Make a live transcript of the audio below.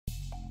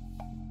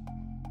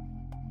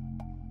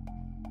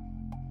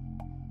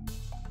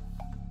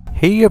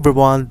Hey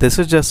everyone, this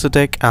is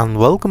Tech and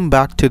welcome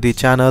back to the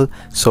channel.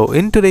 So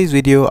in today's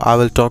video I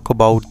will talk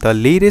about the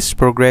latest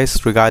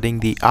progress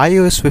regarding the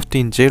iOS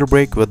 15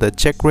 jailbreak with the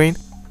Checkra1n.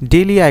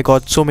 Daily I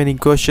got so many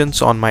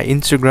questions on my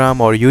Instagram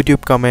or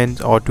YouTube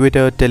comments or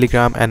Twitter,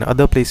 Telegram and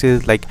other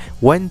places like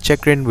when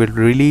Checkra1n will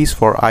release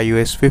for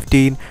iOS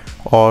 15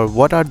 or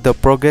what are the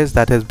progress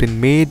that has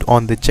been made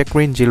on the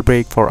Checkra1n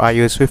jailbreak for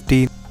iOS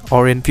 15.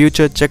 Or in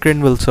future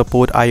Checkra1n will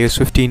support iOS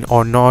 15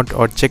 or not,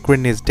 or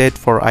Checkra1n is dead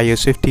for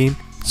iOS 15.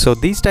 So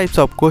these types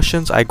of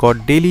questions I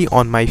got daily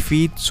on my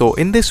feed. So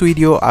in this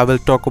video I will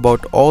talk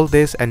about all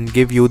this and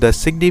give you the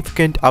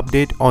significant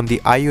update on the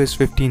iOS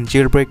 15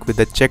 jailbreak with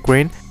the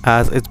Checkra1n,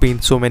 as it's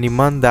been so many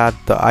months that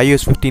the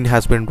iOS 15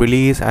 has been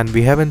released and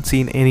we haven't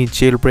seen any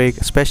jailbreak,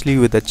 especially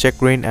with the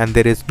Checkra1n, and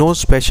there is no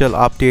special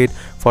update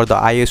for the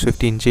iOS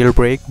 15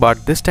 jailbreak.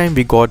 But this time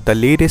we got the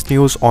latest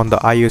news on the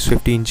iOS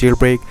 15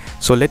 jailbreak.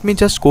 So let me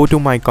just go to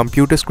my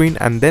computer screen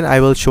and then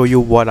I will show you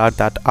what are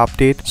that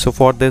update. So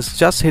for this,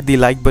 just hit the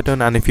like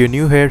button, and if you're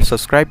new here,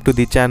 subscribe to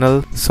the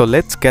channel. So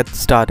let's get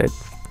started.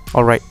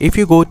 Alright, if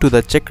you go to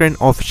the Checkra1n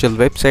official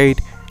website,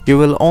 you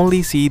will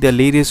only see the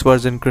latest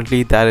version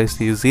currently, that is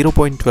the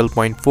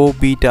 0.12.4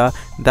 beta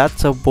that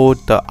support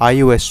the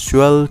iOS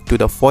 12 to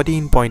the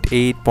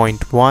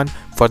 14.8.1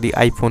 for the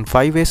iPhone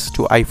 5s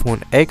to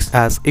iPhone X.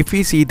 As if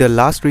we see the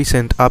last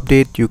recent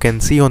update, you can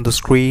see on the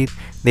screen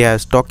they are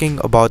talking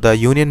about the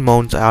union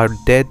mounts are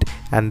dead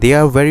and they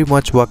are very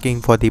much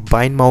working for the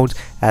bind mounts,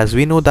 as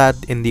we know that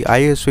in the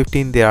iOS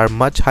 15 they are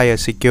much higher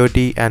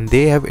security and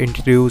they have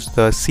introduced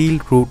the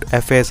sealed root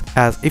FS,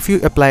 as if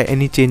you apply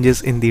any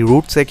changes in the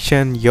root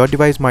section your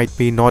device might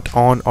be not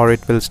on or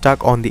it will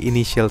stuck on the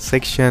initial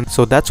section.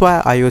 So that's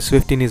why iOS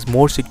 15 is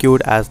more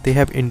secured, as they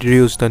have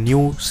introduced the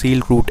new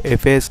sealed root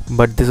FS.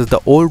 But this is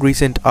the old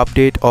recent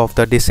update of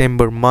the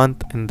December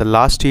month in the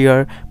last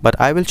year. But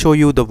I will show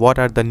you the what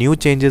are the new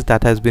changes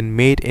that has been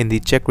made in the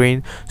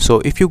Checkra1n. So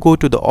if you go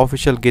to the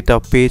official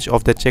GitHub page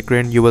of the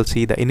Checkra1n, you will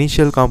see the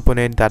initial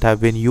component that have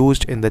been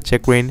used in the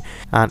Checkra1n.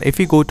 And if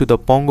you go to the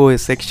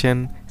PongOS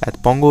section,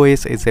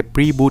 PongOS is a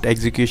pre-boot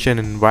execution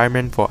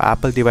environment for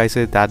Apple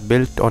devices that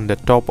built on the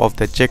top of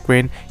the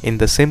Checkra1n. In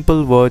the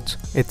simple words,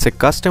 it's a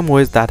custom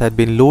OS that had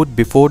been loaded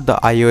before the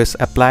iOS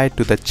applied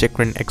to the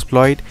Checkra1n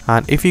exploit.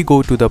 And if you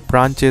go to the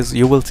branches,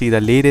 you will see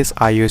the latest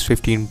iOS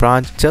 15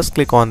 branch. Just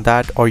click on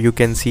that, or you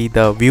can see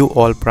the view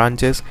all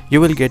branches.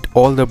 You will get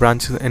all the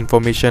branches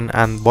information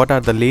and what are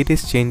the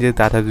latest changes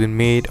that have been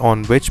made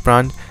on which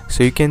branch.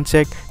 So you can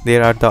check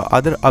there are the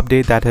other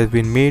update that has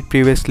been made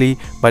previously,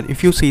 but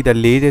if you see the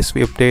latest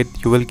update,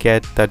 you will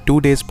get the 2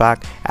 days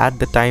back at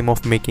the time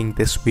of making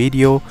this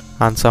video,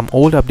 and some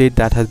old update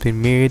that has been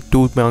made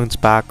 2 months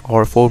back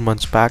or 4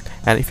 months back.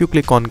 And if you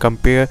click on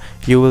compare,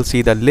 you will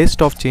see the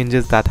list of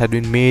changes that have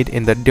been made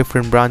in the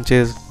different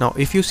branches. Now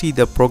if you see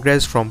the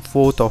progress from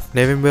 4th of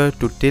November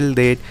to till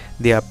date,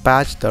 they have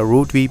patched the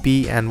root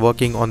VP and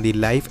working on the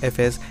live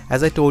FS.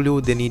 As I told you,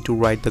 they need to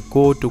write the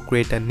code to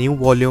create a new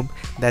volume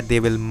that they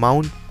will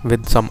mount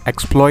with some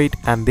exploit,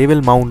 and they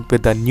will mount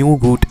with the new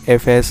root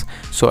FS.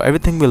 So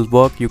everything will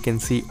work. You can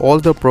see all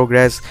the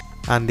progress,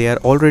 and they are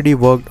already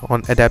worked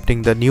on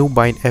adapting the new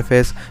bind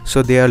FS.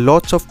 So there are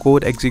lots of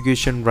code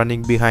execution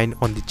running behind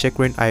on the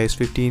Checkra1n iOS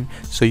 15.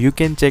 So you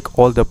can check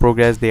all the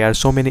progress. There are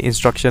so many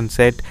instruction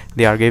set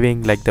they are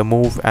giving, like the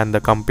move and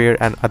the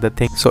compare and other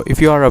things. So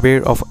if you are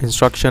aware of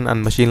instruction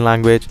and machine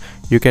language,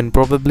 you can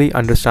probably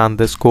understand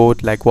this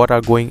code, like what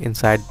are going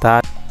inside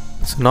that.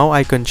 So now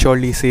I can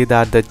surely say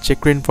that the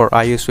Checkra1n for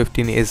iOS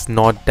 15 is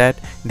not dead.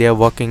 They are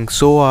working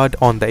so hard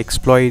on the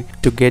exploit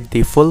to get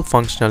the full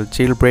functional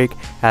jailbreak,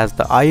 as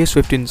the iOS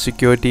 15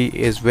 security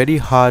is very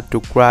hard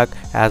to crack,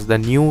 as the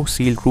new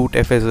sealed root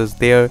FS is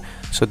there.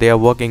 So they are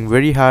working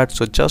very hard.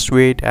 So just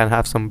wait and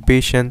have some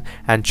patience,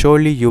 and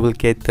surely you will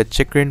get the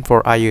Checkra1n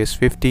for iOS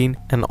 15.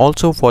 And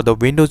also for the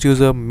Windows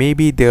user,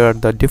 maybe there are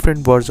the different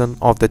version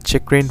of the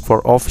Checkra1n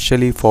for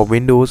officially for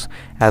Windows,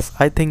 as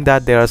I think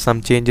that there are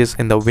some changes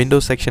in the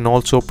Windows section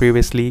also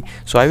previously.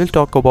 So I will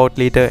talk about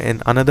later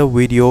in another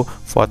video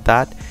for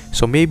that.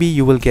 So maybe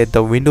you will get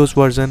the Windows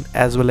version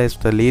as well as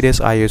the latest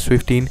iOS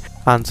 15.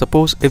 And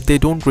suppose if they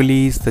don't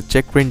release the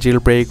Checkra1n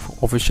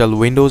jailbreak official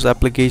Windows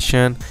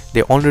application,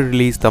 they only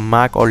release the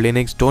Mac or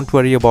Linux, don't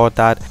worry about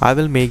that. I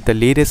will make the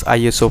latest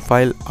ISO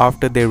file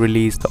after they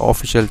release the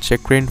official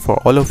Checkra1n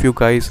for all of you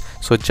guys.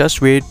 So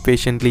just wait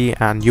patiently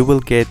and you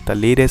will get the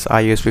latest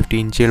iOS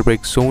 15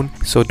 jailbreak soon.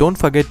 So don't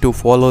forget to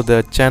follow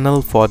the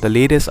channel for the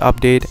latest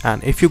update,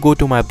 and if you go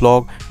to my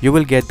blog, you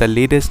will get the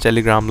latest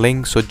Telegram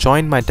link. So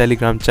join my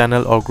Telegram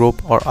channel or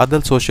group or other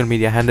social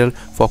media handle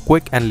for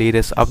quick and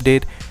latest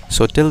update.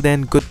 So till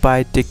then,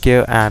 goodbye, take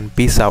care and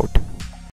peace out.